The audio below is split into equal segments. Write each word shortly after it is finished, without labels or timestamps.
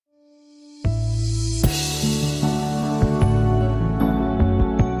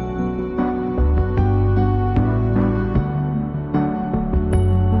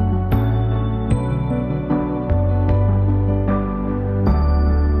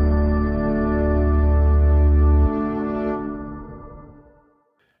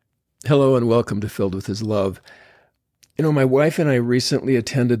Hello and welcome to Filled with His Love. My wife and I recently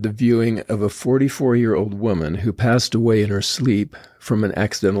attended the viewing of a 44-year-old woman who passed away in her sleep from an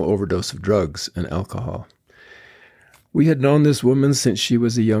accidental overdose of drugs and alcohol. We had known this woman since she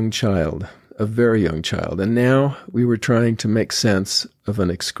was a young child, a very young child, and now we were trying to make sense of an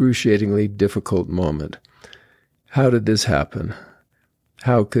excruciatingly difficult moment. How did this happen?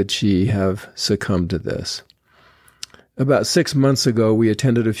 How could she have succumbed to this? About 6 months ago, we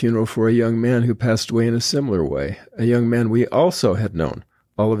attended a funeral for a young man who passed away in a similar way, a young man we also had known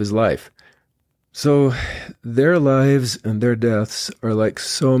all of his life. So their lives and their deaths are like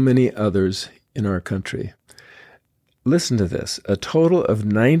so many others in our country. Listen to this. A total of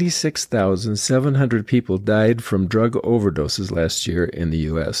 96,700 people died from drug overdoses last year in the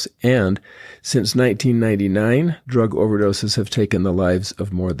U.S., and since 1999, drug overdoses have taken the lives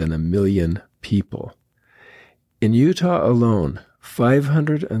of more than 1 million people. In Utah alone,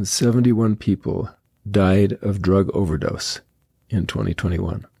 571 people died of drug overdose in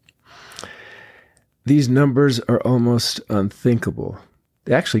 2021. These numbers are almost unthinkable.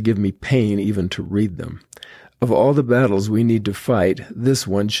 They actually give me pain even to read them. Of all the battles we need to fight, this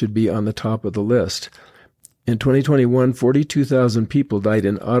one should be on the top of the list. In 2021, 42,000 people died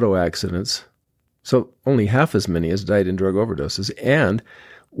in auto accidents, so only half as many as died in drug overdoses, and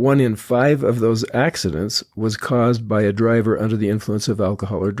 1 in 5 of those accidents was caused by a driver under the influence of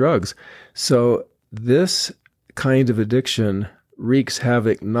alcohol or drugs. So this kind of addiction wreaks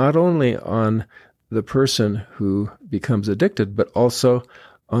havoc not only on the person who becomes addicted, but also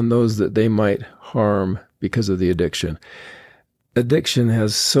on those that they might harm because of the addiction. Addiction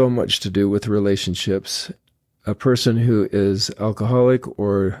has so much to do with relationships. A person who is alcoholic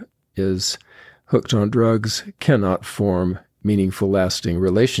or is hooked on drugs cannot form meaningful, lasting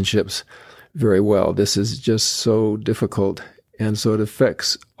relationships very well. This is just so difficult, and so it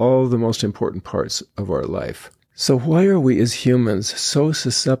affects all the most important parts of our life. So why are we as humans so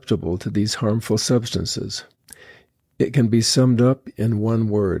susceptible to these harmful substances? It can be summed up in one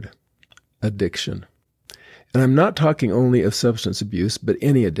word: addiction. And I'm not talking only of substance abuse, but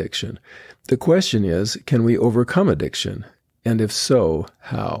any addiction. The question is, can we overcome addiction? And if so,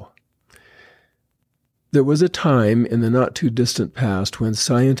 how? There was a time in the not-too-distant past when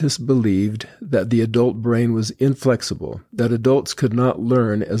scientists believed that the adult brain was inflexible, that adults could not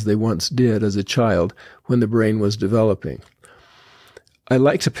learn as they once did as a child when the brain was developing. I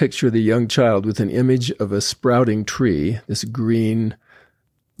like to picture the young child with an image of a sprouting tree, this green,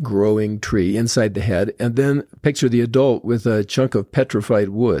 growing tree inside the head, and then picture the adult with a chunk of petrified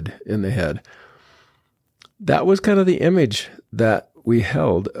wood in the head. That was kind of the image that we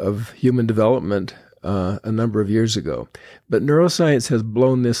held of human development a number of years ago. But neuroscience has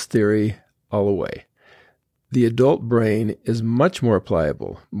blown this theory all away. The adult brain is much more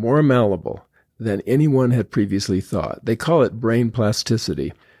pliable, more malleable than anyone had previously thought. They call it brain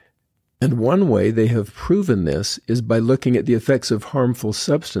plasticity. And one way they have proven this is by looking at the effects of harmful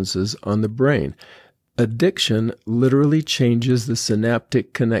substances on the brain. Addiction literally changes the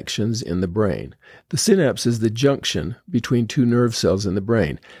synaptic connections in the brain. The synapse is the junction between two nerve cells in the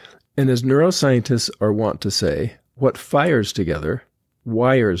brain. And as neuroscientists are wont to say, what fires together,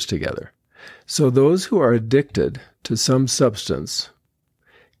 wires together. So those who are addicted to some substance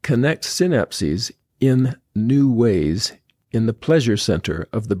connect synapses in new ways in the pleasure center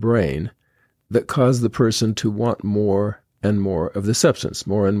of the brain that cause the person to want more and more of the substance,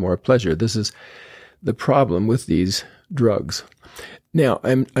 more and more pleasure. This is the problem with these drugs. Now,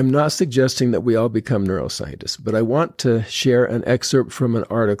 I'm not suggesting that we all become neuroscientists, but I want to share an excerpt from an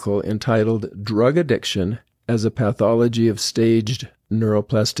article entitled Drug Addiction as a Pathology of Staged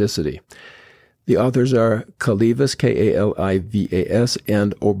Neuroplasticity. The authors are Kalivas, Kalivas,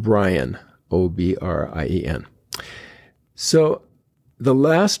 and O'Brien, Obrien. So the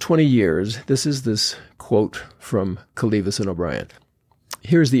last 20 years, this is this quote from Kalivas and O'Brien.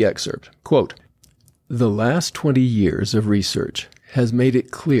 Here's the excerpt. Quote, "The last 20 years of research has made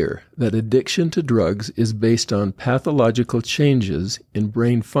it clear that addiction to drugs is based on pathological changes in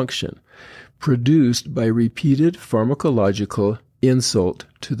brain function produced by repeated pharmacological insult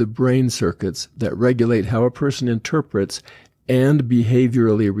to the brain circuits that regulate how a person interprets and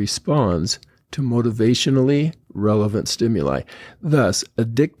behaviorally responds to motivationally relevant stimuli. Thus,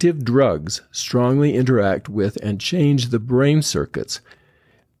 addictive drugs strongly interact with and change the brain circuits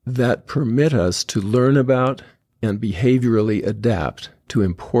that permit us to learn about and behaviorally adapt to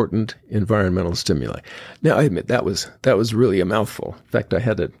important environmental stimuli." Now, I admit that was really a mouthful. In fact, I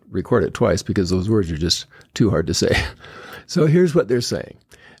had to record it twice because those words are just too hard to say. So here's what they're saying.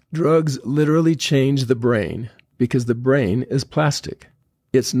 Drugs literally change the brain because the brain is plastic.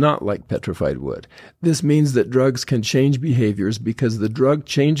 It's not like petrified wood. This means that drugs can change behaviors because the drug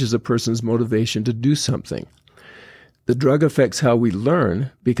changes a person's motivation to do something. The drug affects how we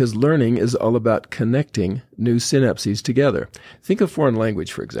learn because learning is all about connecting new synapses together. Think of foreign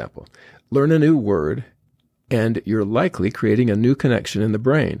language, for example. Learn a new word, and you're likely creating a new connection in the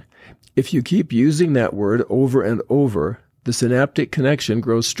brain. If you keep using that word over and over, the synaptic connection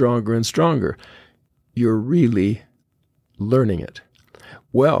grows stronger and stronger. You're really learning it.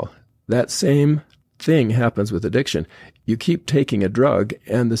 Well, that same thing happens with addiction. You keep taking a drug,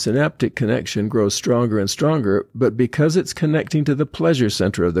 and the synaptic connection grows stronger and stronger, but because it's connecting to the pleasure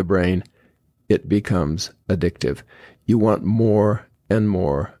center of the brain, it becomes addictive. You want more and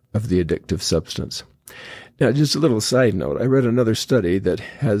more of the addictive substance. Now, just a little side note. I read another study that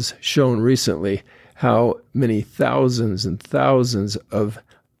has shown recently how many thousands and thousands of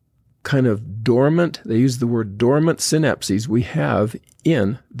kind of dormant, they use the word dormant synapses we have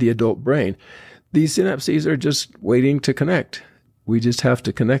in the adult brain. These synapses are just waiting to connect. We just have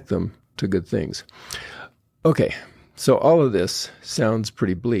to connect them to good things. Okay, so all of this sounds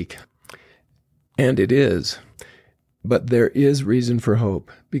pretty bleak. And it is. But there is reason for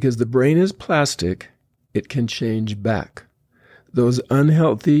hope. Because the brain is plastic, it can change back. Those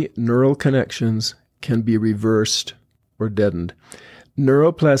unhealthy neural connections can be reversed or deadened.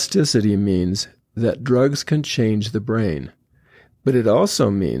 Neuroplasticity means that drugs can change the brain, but it also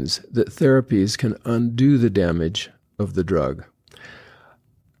means that therapies can undo the damage of the drug.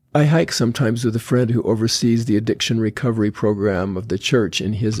 I hike sometimes with a friend who oversees the addiction recovery program of the church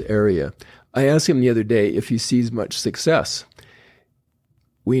in his area. I asked him the other day if he sees much success.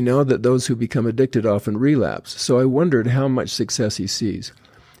 We know that those who become addicted often relapse, so I wondered how much success he sees.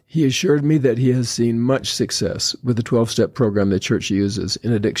 He assured me that he has seen much success with the 12-step program the church uses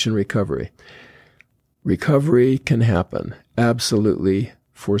in addiction recovery. Recovery can happen, absolutely,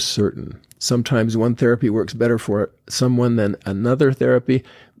 for certain. Sometimes one therapy works better for someone than another therapy,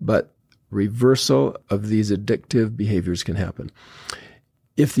 but reversal of these addictive behaviors can happen.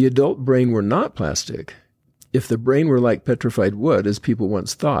 If the adult brain were not plastic, if the brain were like petrified wood, as people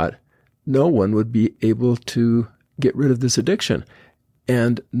once thought, no one would be able to get rid of this addiction.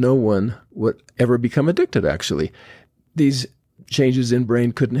 And no one would ever become addicted, actually. These changes in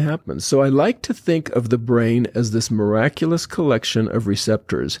brain couldn't happen. So I like to think of the brain as this miraculous collection of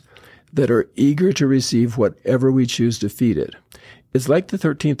receptors that are eager to receive whatever we choose to feed it. It's like the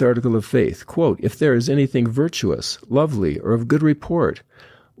 13th article of faith, quote, "If there is anything virtuous, lovely, or of good report,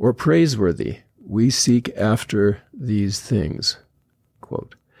 or praiseworthy, we seek after these things,"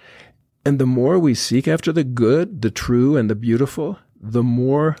 quote. And the more we seek after the good, the true, and the beautiful, the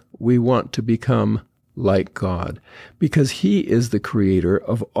more we want to become like God, because He is the creator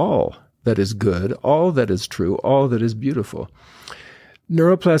of all that is good, all that is true, all that is beautiful.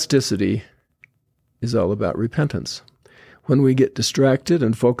 Neuroplasticity is all about repentance. When we get distracted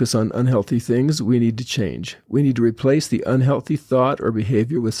and focus on unhealthy things, we need to change. We need to replace the unhealthy thought or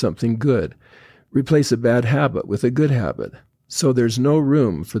behavior with something good. Replace a bad habit with a good habit, so there's no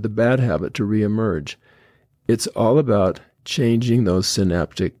room for the bad habit to reemerge. It's all about changing those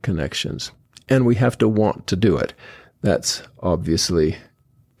synaptic connections. And we have to want to do it. That's obviously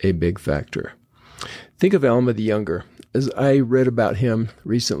a big factor. Think of Alma the Younger. As I read about him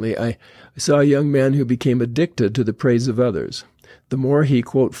recently, I saw a young man who became addicted to the praise of others. The more he,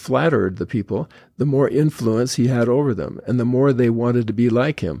 quote, flattered the people, the more influence he had over them, and the more they wanted to be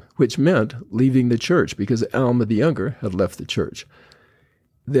like him, which meant leaving the church because Alma the Younger had left the church.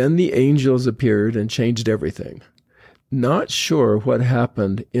 Then the angels appeared and changed everything. Not sure what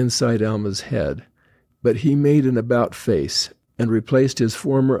happened inside Alma's head, but he made an about face and replaced his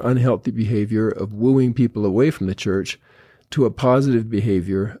former unhealthy behavior of wooing people away from the church to a positive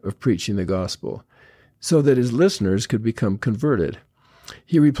behavior of preaching the gospel, so that his listeners could become converted.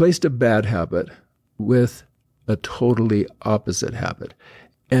 He replaced a bad habit with a totally opposite habit,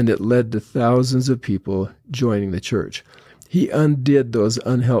 and it led to thousands of people joining the church. He undid those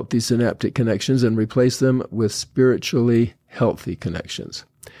unhealthy synaptic connections and replaced them with spiritually healthy connections.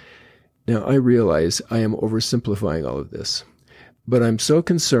 Now, I realize I am oversimplifying all of this, but I'm so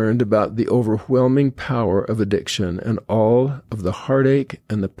concerned about the overwhelming power of addiction and all of the heartache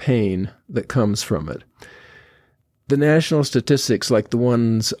and the pain that comes from it. The national statistics, like the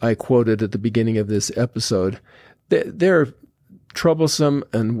ones I quoted at the beginning of this episode, they're troublesome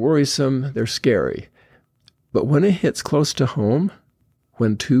and worrisome. They're scary. But when it hits close to home,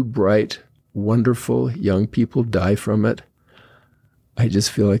 when two bright, wonderful young people die from it, I just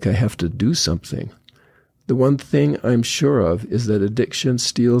feel like I have to do something. The one thing I'm sure of is that addiction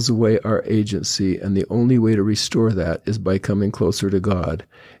steals away our agency, and the only way to restore that is by coming closer to God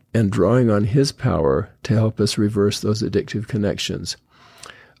and drawing on His power to help us reverse those addictive connections.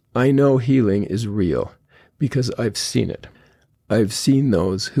 I know healing is real because I've seen it. I've seen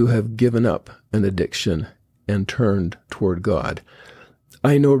those who have given up an addiction and turned toward God.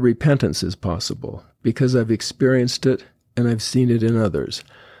 I know repentance is possible because I've experienced it and I've seen it in others.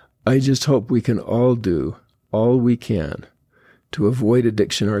 I just hope we can all do all we can to avoid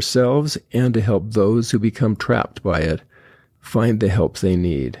addiction ourselves and to help those who become trapped by it find the help they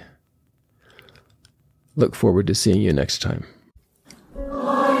need. Look forward to seeing you next time.